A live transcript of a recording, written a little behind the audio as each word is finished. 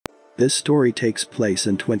This story takes place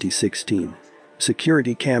in 2016.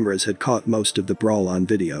 Security cameras had caught most of the brawl on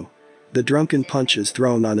video. The drunken punches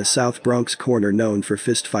thrown on a South Bronx corner known for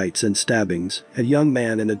fistfights and stabbings, a young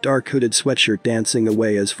man in a dark hooded sweatshirt dancing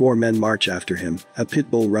away as four men march after him, a pit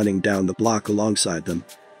bull running down the block alongside them.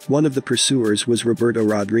 One of the pursuers was Roberto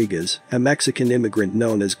Rodríguez, a Mexican immigrant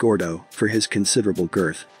known as Gordo for his considerable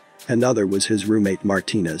girth. Another was his roommate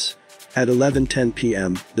Martínez. At 11:10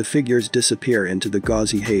 p.m., the figures disappear into the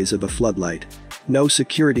gauzy haze of a floodlight. No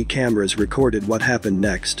security cameras recorded what happened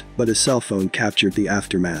next, but a cell phone captured the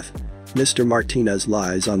aftermath. Mr. Martínez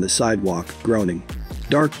lies on the sidewalk, groaning.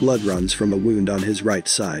 Dark blood runs from a wound on his right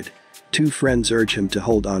side. Two friends urge him to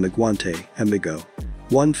hold on. Aguante, amigo.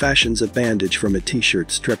 One fashions a bandage from a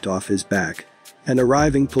t-shirt stripped off his back. An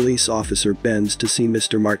arriving police officer bends to see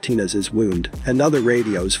Mr. Martínez's wound. Another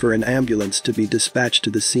radios for an ambulance to be dispatched to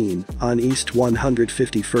the scene on East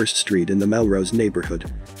 151st Street in the Melrose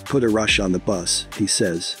neighborhood. "Put a rush on the bus," he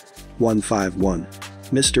says. 151.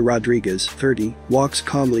 Mr. Rodríguez, 30, walks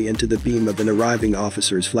calmly into the beam of an arriving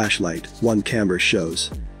officer's flashlight, one camera shows.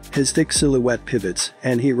 His thick silhouette pivots,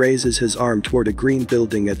 and he raises his arm toward a green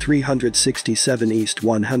building at 367 East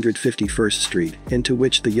 151st Street, into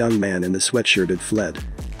which the young man in the sweatshirt had fled.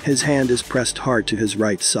 His hand is pressed hard to his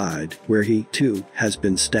right side, where he, too, has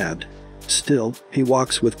been stabbed. Still, he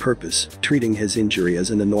walks with purpose, treating his injury as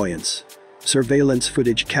an annoyance. Surveillance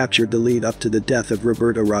footage captured the lead up to the death of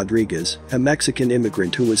Roberto Rodríguez, a Mexican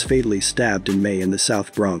immigrant who was fatally stabbed in May in the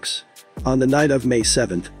South Bronx. On the night of May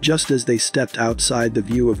 7, just as they stepped outside the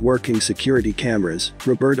view of working security cameras,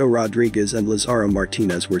 Roberto Rodríguez and Lázaro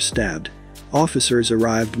Martínez were stabbed. Officers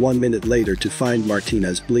arrived 1 minute later to find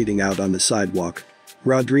Martínez bleeding out on the sidewalk.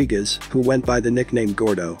 Rodríguez, who went by the nickname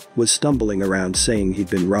Gordo, was stumbling around saying he'd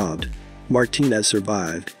been robbed. Martínez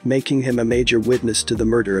survived, making him a major witness to the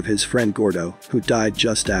murder of his friend Gordo, who died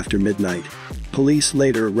just after midnight. Police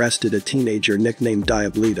later arrested a teenager nicknamed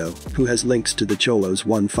Diablito, who has links to the Cholos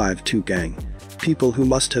 152 gang. People who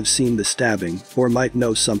must have seen the stabbing, or might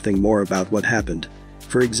know something more about what happened.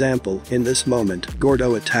 For example, in this moment,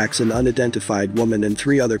 Gordo attacks an unidentified woman and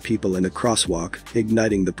three other people in a crosswalk,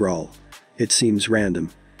 igniting the brawl. It seems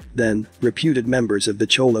random. Then, reputed members of the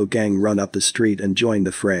Cholo gang run up the street and join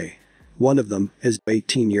the fray. One of them is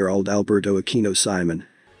 18-year-old Alberto Aquino Simon.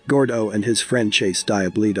 Gordo and his friend chase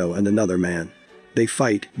Diablito and another man. They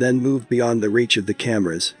fight, then move beyond the reach of the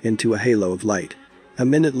cameras, into a halo of light. A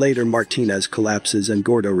minute later Martínez collapses and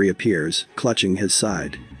Gordo reappears, clutching his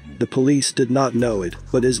side. The police did not know it,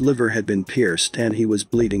 but his liver had been pierced and he was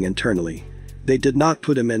bleeding internally. They did not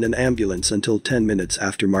put him in an ambulance until 10 minutes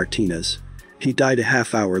after Martínez. He died a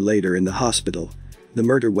half hour later in the hospital. The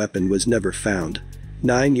murder weapon was never found.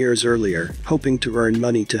 9 years earlier, hoping to earn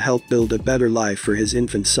money to help build a better life for his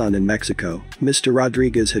infant son in Mexico, Mr.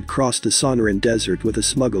 Rodríguez had crossed the Sonoran Desert with a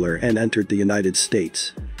smuggler and entered the United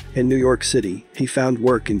States. In New York City, he found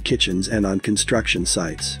work in kitchens and on construction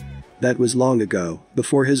sites. That was long ago,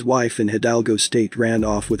 before his wife in Hidalgo State ran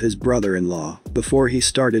off with his brother-in-law, before he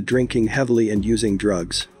started drinking heavily and using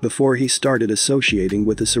drugs, before he started associating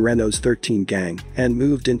with the Surenos 13 gang, and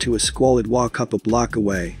moved into a squalid walk-up a block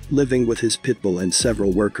away, living with his pit bull and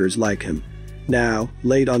several workers like him. Now,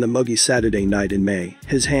 late on a muggy Saturday night in May,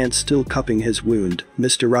 his hand still cupping his wound,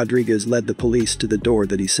 Mr. Rodríguez led the police to the door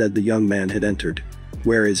that he said the young man had entered.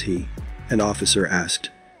 "Where is he?" an officer asked.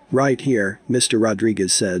 "Right here," Mr.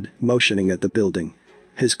 Rodríguez said, motioning at the building.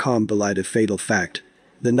 His calm belied a fatal fact.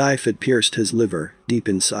 The knife had pierced his liver, deep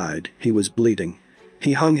inside, he was bleeding.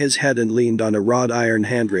 He hung his head and leaned on a wrought iron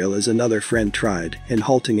handrail as another friend tried, in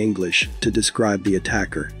halting English, to describe the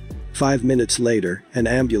attacker. 5 minutes later, an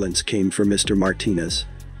ambulance came for Mr. Martínez.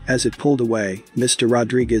 As it pulled away, Mr.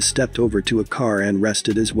 Rodríguez stepped over to a car and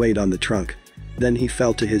rested his weight on the trunk. Then he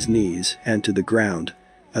fell to his knees, and to the ground.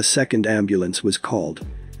 A second ambulance was called.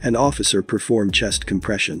 An officer performed chest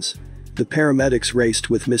compressions. The paramedics raced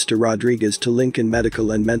with Mr. Rodríguez to Lincoln Medical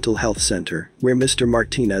and Mental Health Center, where Mr.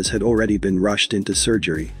 Martínez had already been rushed into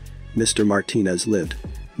surgery. Mr. Martínez lived.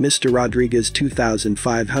 Mr. Rodríguez,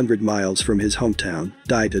 2,500 miles from his hometown,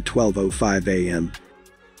 died at 12:05 a.m.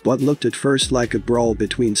 What looked at first like a brawl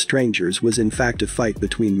between strangers was in fact a fight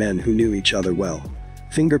between men who knew each other well.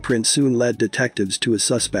 Fingerprints soon led detectives to a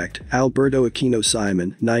suspect, Alberto Aquino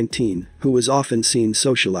Simon, 19, who was often seen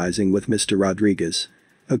socializing with Mr. Rodríguez.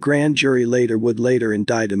 A grand jury would later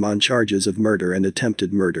indict him on charges of murder and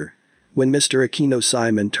attempted murder. When Mr. Aquino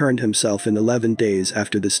Simon turned himself in 11 days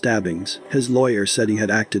after the stabbings, his lawyer said he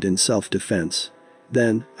had acted in self-defense.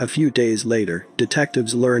 Then, a few days later,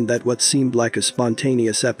 detectives learned that what seemed like a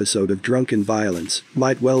spontaneous episode of drunken violence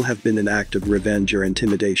might well have been an act of revenge or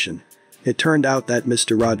intimidation. It turned out that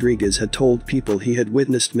Mr. Rodriguez had told people he had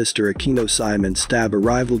witnessed Mr. Aquino Simon stab a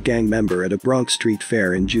rival gang member at a Bronx street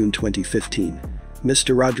fair in June 2015.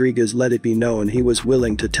 Mr. Rodriguez let it be known he was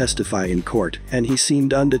willing to testify in court, and he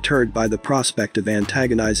seemed undeterred by the prospect of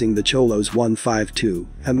antagonizing the Cholos 152,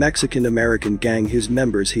 a Mexican-American gang whose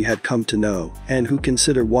members he had come to know, and who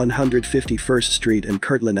consider 151st Street and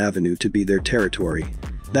Courtlandt Avenue to be their territory.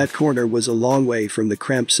 That corner was a long way from the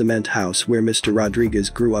cramped cement house where Mr.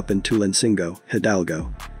 Rodriguez grew up in Tulancingo,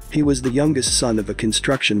 Hidalgo. He was the youngest son of a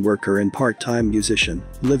construction worker and part-time musician,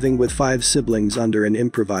 living with 5 siblings under an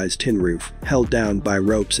improvised tin roof, held down by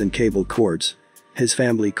ropes and cable cords. His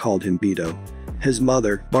family called him Beto. His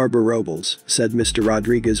mother, Barbara Robles, said Mr.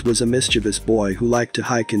 Rodriguez was a mischievous boy who liked to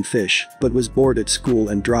hike and fish, but was bored at school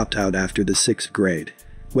and dropped out after the 6th grade.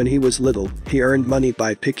 When he was little, he earned money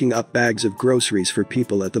by picking up bags of groceries for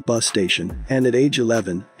people at the bus station, and at age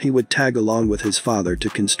 11, he would tag along with his father to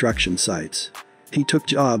construction sites. He took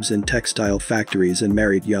jobs in textile factories and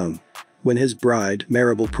married young. When his bride,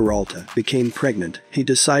 Maribel Peralta, became pregnant, he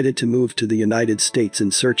decided to move to the United States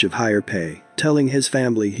in search of higher pay, telling his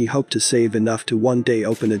family he hoped to save enough to one day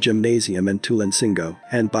open a gymnasium in Tulancingo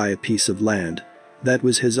and buy a piece of land. That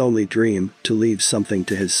was his only dream, to leave something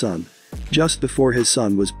to his son. Just before his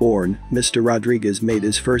son was born, Mr. Rodriguez made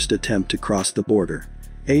his first attempt to cross the border.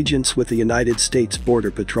 Agents with the United States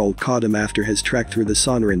Border Patrol caught him after his trek through the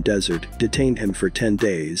Sonoran Desert, detained him for 10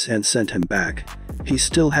 days and sent him back. He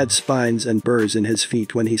still had spines and burrs in his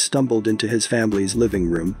feet when he stumbled into his family's living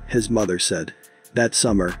room, his mother said. That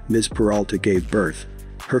summer, Ms. Peralta gave birth.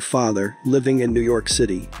 Her father, living in New York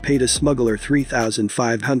City, paid a smuggler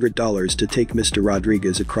 $3,500 to take Mr.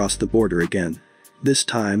 Rodriguez across the border again. This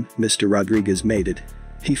time, Mr. Rodriguez made it.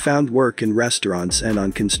 He found work in restaurants and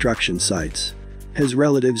on construction sites. His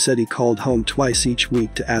relatives said he called home twice each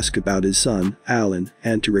week to ask about his son, Alan,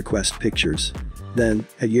 and to request pictures. Then,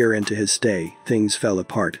 a year into his stay, things fell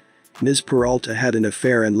apart. Ms. Peralta had an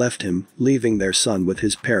affair and left him, leaving their son with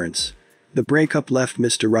his parents. The breakup left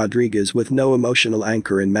Mr. Rodriguez with no emotional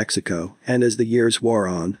anchor in Mexico, and as the years wore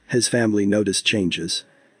on, his family noticed changes.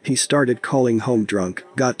 He started calling home drunk,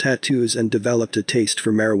 got tattoos and developed a taste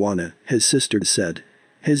for marijuana, his sister said.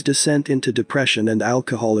 His descent into depression and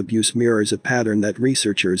alcohol abuse mirrors a pattern that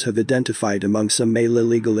researchers have identified among some male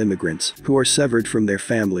illegal immigrants who are severed from their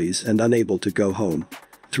families and unable to go home.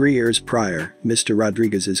 3 years prior, Mr.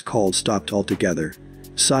 Rodriguez's call stopped altogether.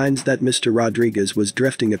 Signs that Mr. Rodriguez was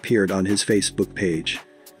drifting appeared on his Facebook page.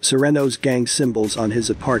 Surenos gang symbols on his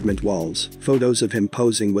apartment walls, photos of him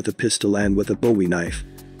posing with a pistol and with a Bowie knife.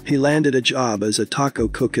 He landed a job as a taco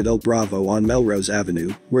cook at El Bravo on Melrose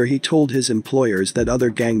Avenue, where he told his employers that other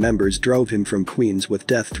gang members drove him from Queens with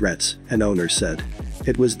death threats, an owner said.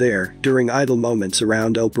 It was there, during idle moments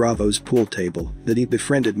around El Bravo's pool table, that he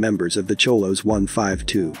befriended members of the Cholos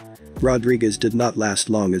 152. Rodriguez did not last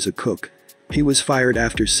long as a cook. He was fired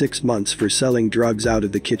after 6 months for selling drugs out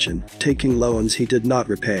of the kitchen, taking loans he did not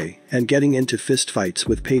repay, and getting into fistfights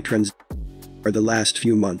with patrons. For the last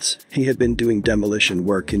few months, he had been doing demolition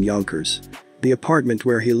work in Yonkers. The apartment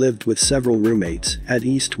where he lived with several roommates, at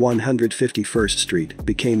East 151st Street,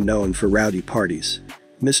 became known for rowdy parties.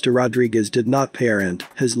 Mr. Rodriguez did not pay rent,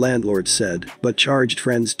 his landlord said, but charged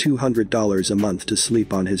friends $200 a month to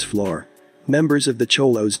sleep on his floor. Members of the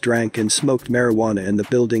Cholos drank and smoked marijuana in the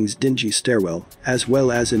building's dingy stairwell, as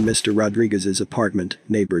well as in Mr. Rodriguez's apartment,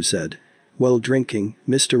 neighbors said. While drinking,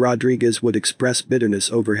 Mr. Rodriguez would express bitterness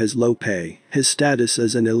over his low pay, his status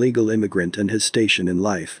as an illegal immigrant and his station in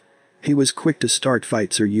life. He was quick to start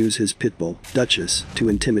fights or use his pit bull, Duchess, to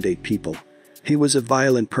intimidate people. He was a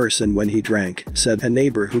violent person when he drank, said a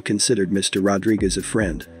neighbor who considered Mr. Rodriguez a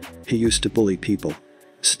friend. He used to bully people.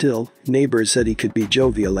 Still, neighbors said he could be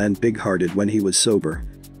jovial and big-hearted when he was sober.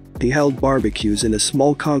 He held barbecues in a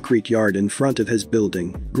small concrete yard in front of his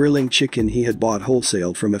building, grilling chicken he had bought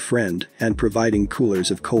wholesale from a friend and providing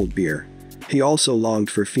coolers of cold beer. He also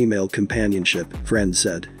longed for female companionship, friends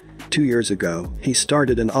said. 2 years ago, he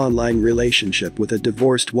started an online relationship with a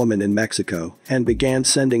divorced woman in Mexico and began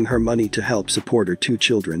sending her money to help support her 2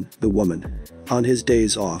 children, the woman. On his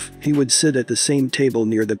days off, he would sit at the same table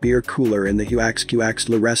near the beer cooler in the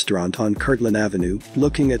Huaxquaxtla restaurant on Courtlandt Avenue,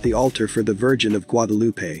 looking at the altar for the Virgin of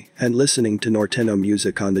Guadalupe and listening to Norteño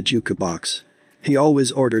music on the jukebox. He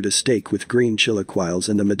always ordered a steak with green chilaquiles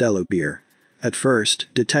and a Modelo beer. At first,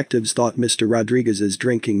 detectives thought Mr. Rodriguez's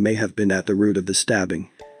drinking may have been at the root of the stabbing.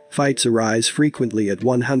 Fights arise frequently at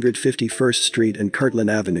 151st Street and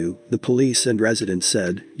Courtlandt Avenue, the police and residents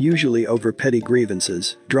said, usually over petty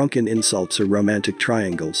grievances, drunken insults or romantic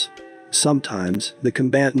triangles. Sometimes, the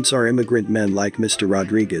combatants are immigrant men like Mr.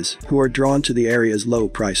 Rodriguez, who are drawn to the area's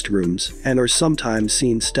low-priced rooms and are sometimes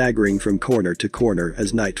seen staggering from corner to corner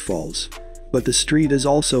as night falls. But the street is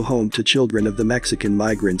also home to children of the Mexican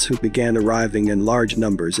migrants who began arriving in large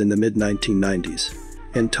numbers in the mid-1990s.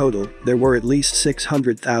 In total, there were at least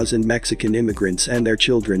 600,000 Mexican immigrants and their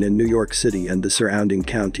children in New York City and the surrounding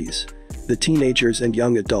counties. The teenagers and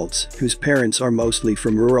young adults, whose parents are mostly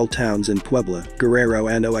from rural towns in Puebla, Guerrero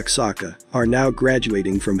and Oaxaca, are now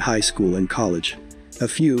graduating from high school and college. A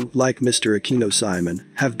few, like Mr. Aquino Simon,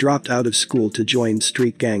 have dropped out of school to join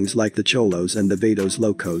street gangs like the Cholos and the Vatos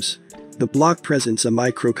Locos. The block presents a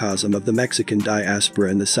microcosm of the Mexican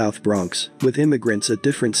diaspora in the South Bronx, with immigrants at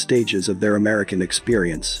different stages of their American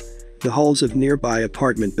experience. The halls of nearby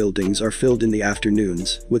apartment buildings are filled in the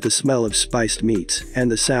afternoons with the smell of spiced meats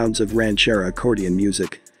and the sounds of ranchera accordion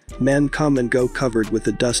music. Men come and go covered with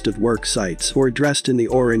the dust of work sites or dressed in the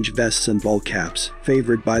orange vests and ball caps,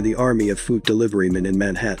 favored by the army of food deliverymen in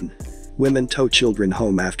Manhattan. Women tow children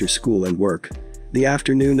home after school and work. The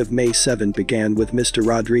afternoon of May 7 began with Mr.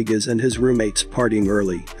 Rodriguez and his roommates partying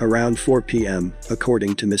early, around 4 p.m.,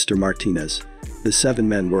 according to Mr. Martínez. The 7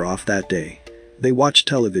 men were off that day. They watched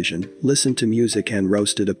television, listened to music and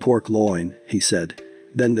roasted a pork loin, he said.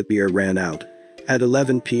 Then the beer ran out. At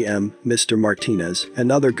 11 p.m., Mr. Martínez,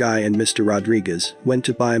 another guy and Mr. Rodriguez went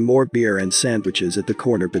to buy more beer and sandwiches at the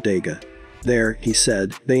corner bodega. There, he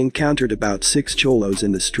said, they encountered about 6 cholos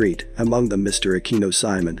in the street, among them Mr. Aquino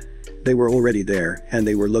Simon. They were already there, and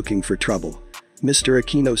they were looking for trouble. Mr.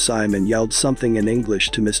 Aquino Simon yelled something in English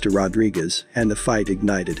to Mr. Rodriguez, and the fight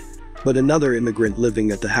ignited. But another immigrant living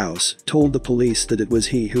at the house told the police that it was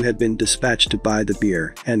he who had been dispatched to buy the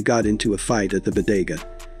beer and got into a fight at the bodega.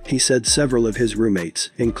 He said several of his roommates,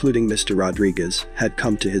 including Mr. Rodriguez, had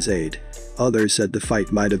come to his aid. Others said the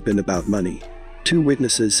fight might have been about money. 2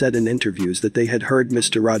 witnesses said in interviews that they had heard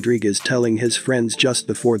Mr. Rodriguez telling his friends just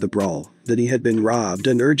before the brawl that he had been robbed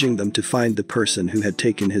and urging them to find the person who had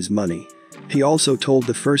taken his money. He also told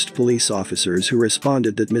the first police officers who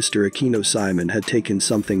responded that Mr. Aquino Simon had taken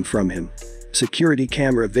something from him. Security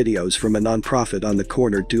camera videos from a nonprofit on the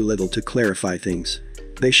corner do little to clarify things.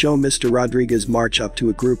 They show Mr. Rodriguez march up to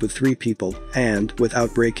a group of 3 people and,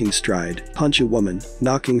 without breaking stride, punch a woman,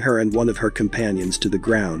 knocking her and one of her companions to the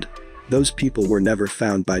ground. Those people were never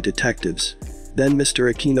found by detectives. Then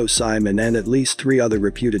Mr. Aquino Simon and at least 3 other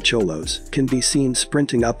reputed cholos can be seen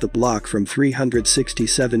sprinting up the block from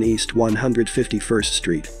 367 East 151st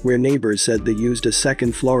Street, where neighbors said they used a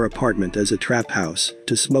second-floor apartment as a trap house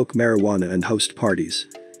to smoke marijuana and host parties.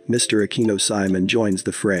 Mr. Aquino Simon joins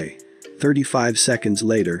the fray. 35 seconds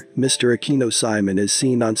later, Mr. Aquino Simon is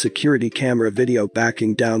seen on security camera video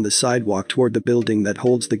backing down the sidewalk toward the building that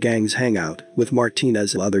holds the gang's hangout, with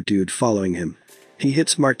Martínez and the other dude following him. He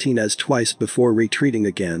hits Martínez twice before retreating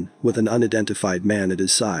again, with an unidentified man at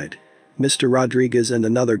his side. Mr. Rodriguez and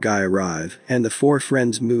another guy arrive, and the 4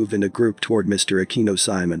 friends move in a group toward Mr. Aquino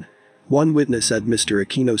Simon. One witness said Mr.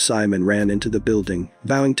 Aquino Simon ran into the building,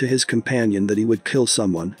 vowing to his companion that he would kill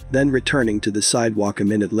someone, then returning to the sidewalk a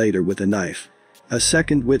minute later with a knife. A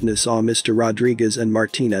second witness saw Mr. Rodriguez and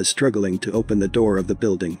Martínez struggling to open the door of the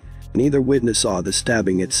building. Neither witness saw the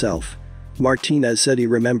stabbing itself. Martínez said he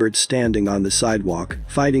remembered standing on the sidewalk,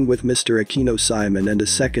 fighting with Mr. Aquino Simon and a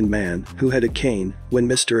second man, who had a cane, when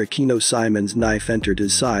Mr. Aquino Simon's knife entered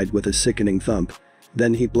his side with a sickening thump.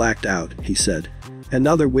 Then he blacked out, he said.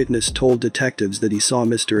 Another witness told detectives that he saw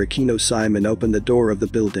Mr. Aquino Simon open the door of the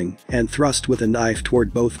building and thrust with a knife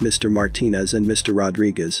toward both Mr. Martínez and Mr.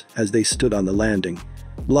 Rodriguez as they stood on the landing.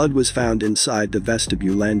 Blood was found inside the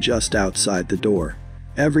vestibule and just outside the door.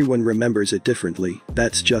 Everyone remembers it differently,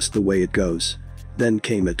 that's just the way it goes. Then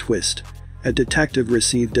came a twist. A detective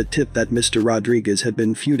received a tip that Mr. Rodriguez had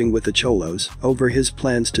been feuding with the Cholos over his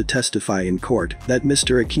plans to testify in court that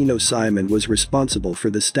Mr. Aquino Simon was responsible for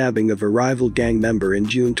the stabbing of a rival gang member in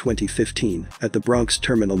June 2015 at the Bronx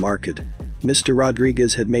Terminal Market. Mr.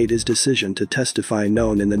 Rodriguez had made his decision to testify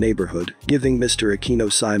known in the neighborhood, giving Mr.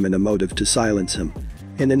 Aquino Simon a motive to silence him.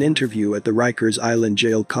 In an interview at the Rikers Island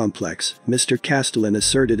jail complex, Mr. Castellan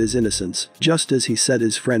asserted his innocence, just as he said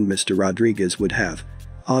his friend Mr. Rodriguez would have.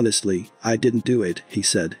 "Honestly, I didn't do it," he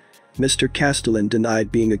said. Mr. Castellan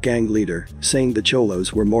denied being a gang leader, saying the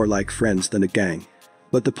Cholos were more like friends than a gang.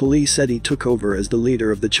 But the police said he took over as the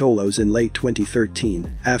leader of the Cholos in late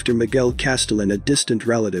 2013, after Miguel Castellan, a distant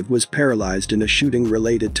relative, was paralyzed in a shooting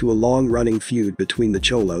related to a long-running feud between the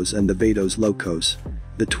Cholos and the Vatos Locos.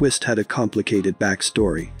 The twist had a complicated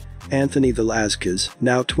backstory. Anthony Velazquez,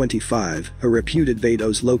 now 25, a reputed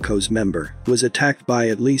Vatos Locos member, was attacked by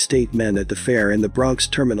at least 8 men at the fair in the Bronx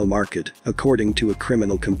Terminal Market, according to a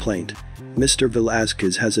criminal complaint. Mr.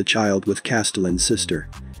 Velazquez has a child with Castellan's sister.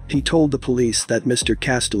 He told the police that Mr.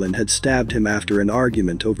 Castellan had stabbed him after an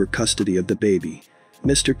argument over custody of the baby.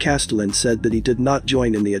 Mr. Castellan said that he did not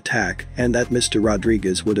join in the attack and that Mr.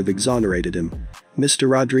 Rodríguez would have exonerated him. Mr.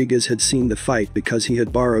 Rodríguez had seen the fight because he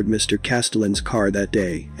had borrowed Mr. Castellan's car that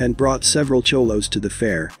day and brought several cholos to the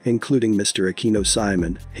fair, including Mr. Aquino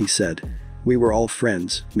Simon, he said. "We were all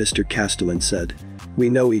friends," Mr. Castellan said. "We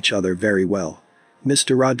know each other very well."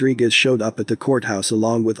 Mr. Rodríguez showed up at the courthouse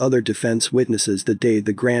along with other defense witnesses the day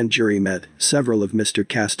the grand jury met, several of Mr.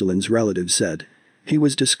 Castellan's relatives said. He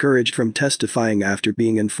was discouraged from testifying after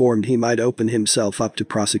being informed he might open himself up to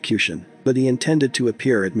prosecution, but he intended to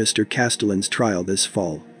appear at Mr. Castellan's trial this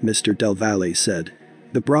fall, Mr. Del Valle said.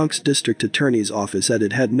 The Bronx District Attorney's Office said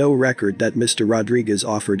it had no record that Mr. Rodríguez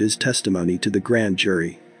offered his testimony to the grand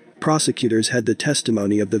jury. Prosecutors had the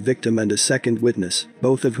testimony of the victim and a second witness,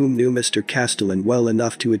 both of whom knew Mr. Castellan well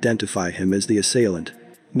enough to identify him as the assailant.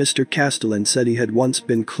 Mr. Castellan said he had once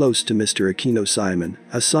been close to Mr. Aquino Simon,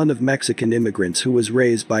 a son of Mexican immigrants who was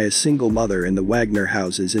raised by a single mother in the Wagner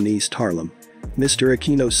houses in East Harlem. Mr.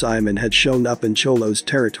 Aquino Simon had shown up in Cholos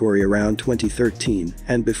territory around 2013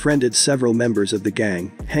 and befriended several members of the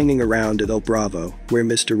gang, hanging around at El Bravo, where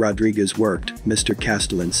Mr. Rodríguez worked, Mr.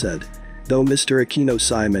 Castellan said. Though Mr. Aquino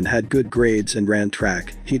Simon had good grades and ran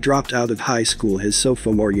track, he dropped out of high school his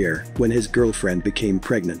sophomore year when his girlfriend became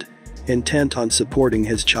pregnant. Intent on supporting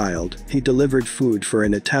his child, he delivered food for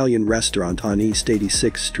an Italian restaurant on East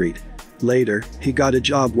 86th Street. Later, he got a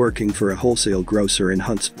job working for a wholesale grocer in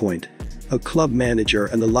Hunts Point. A club manager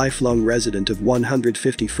and a lifelong resident of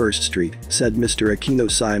 151st Street said Mr. Aquino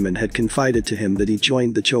Simon had confided to him that he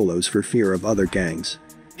joined the Cholos for fear of other gangs.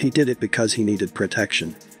 He did it because he needed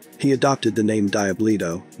protection. He adopted the name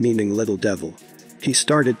Diablito, meaning Little Devil. He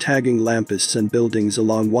started tagging lampposts and buildings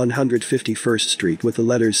along 151st Street with the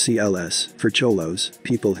letters CLS, for Cholos,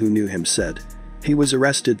 people who knew him said. He was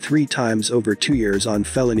arrested 3 times over 2 years on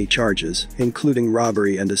felony charges, including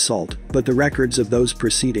robbery and assault, but the records of those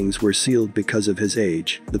proceedings were sealed because of his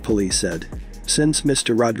age, the police said. Since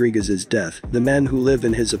Mr. Rodríguez's death, the men who live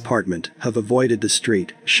in his apartment have avoided the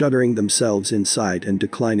street, shuttering themselves inside and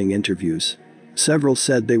declining interviews. Several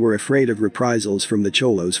said they were afraid of reprisals from the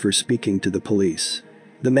Cholos for speaking to the police.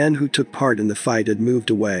 The men who took part in the fight had moved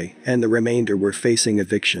away, and the remainder were facing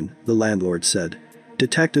eviction, the landlord said.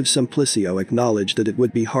 Detective Simplicio acknowledged that it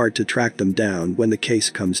would be hard to track them down when the case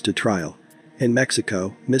comes to trial. In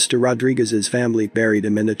Mexico, Mr. Rodríguez's family buried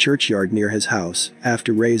him in a churchyard near his house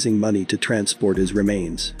after raising money to transport his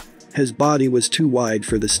remains. His body was too wide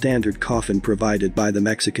for the standard coffin provided by the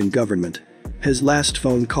Mexican government. His last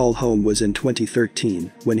phone call home was in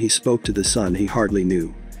 2013 when he spoke to the son he hardly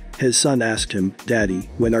knew. His son asked him,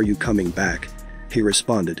 "Daddy, when are you coming back?" He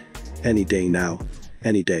responded, "Any day now.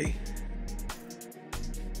 Any day."